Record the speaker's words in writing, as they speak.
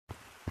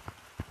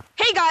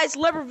Hey guys,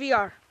 Leopard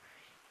VR,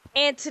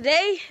 and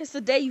today is the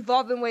day you've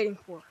all been waiting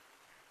for.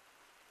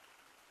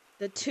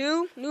 The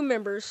 2 new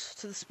members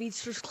to the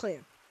Speedsters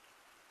clan.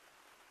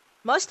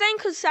 Mustang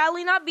could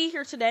sadly not be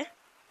here today,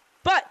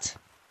 but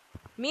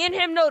me and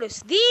him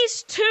noticed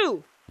these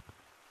 2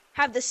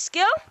 have the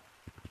skill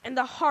and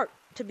the heart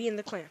to be in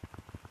the clan.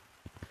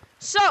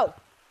 So,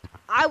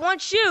 I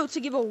want you to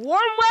give a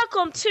warm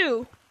welcome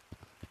to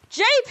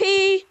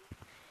JP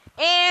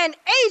and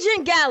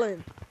Agent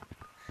Gallon.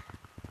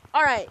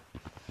 Alright.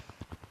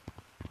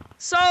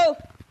 So,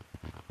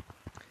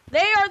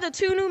 they are the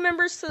 2 new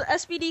members to the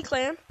SPD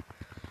clan.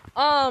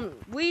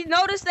 We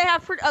noticed they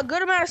have a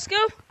good amount of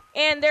skill,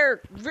 and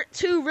they're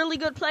 2 really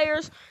good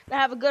players that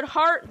have a good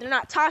heart. They're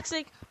not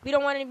toxic. We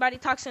don't want anybody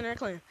toxic in our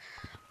clan.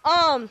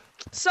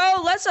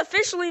 So let's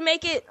officially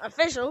make it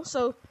official.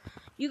 So,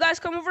 you guys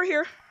come over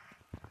here.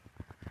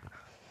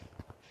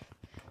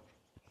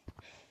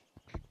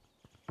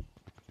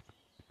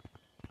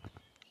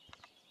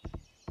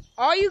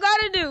 All you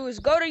gotta do is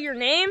go to your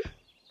name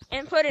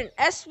and put an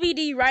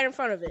SPD right in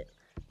front of it.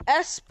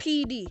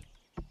 SPD.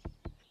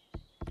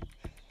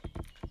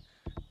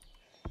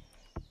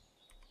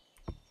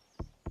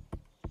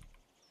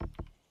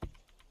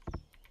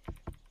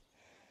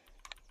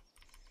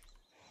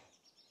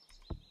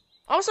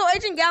 Also,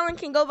 Agent Gallon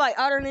can go by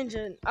Otter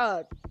Ninja,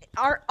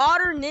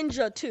 Otter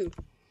Ninja 2.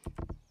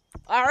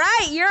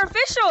 Alright, you're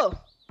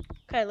official.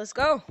 Okay, let's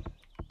go.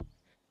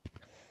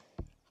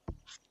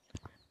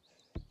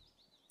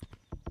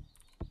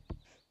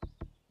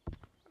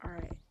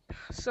 Alright,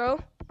 so,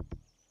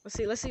 let's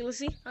see.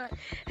 All right.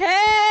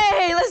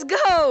 Hey, let's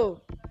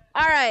go.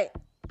 Alright,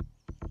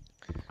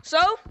 so,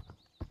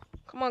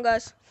 come on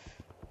guys.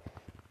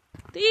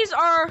 These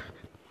are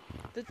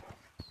the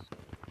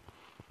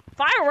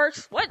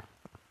fireworks. What?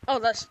 Oh,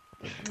 that's,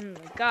 oh my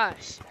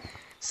gosh.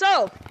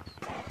 So,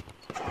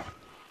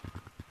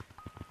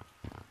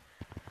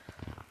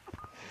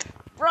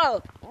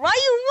 bro, why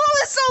you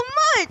moving so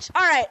much?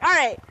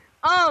 Alright.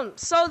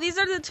 So these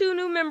are the 2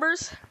 new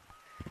members.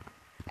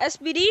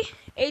 SPD,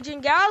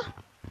 Agent Gal,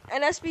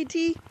 and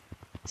SBT.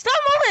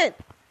 Stop moving!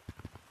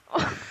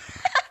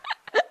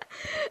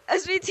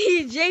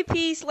 SBT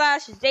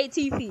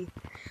JP/JTP.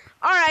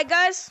 Alright,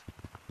 guys.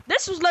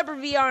 This was Leopard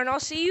VR, and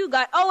I'll see you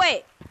guys. Oh,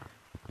 wait.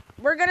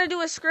 We're gonna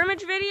do a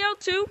scrimmage video,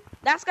 too.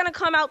 That's gonna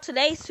come out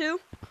today, too.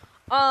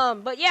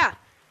 But yeah.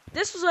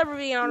 This was Leopard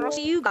VR, and I'll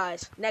see you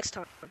guys next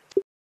time.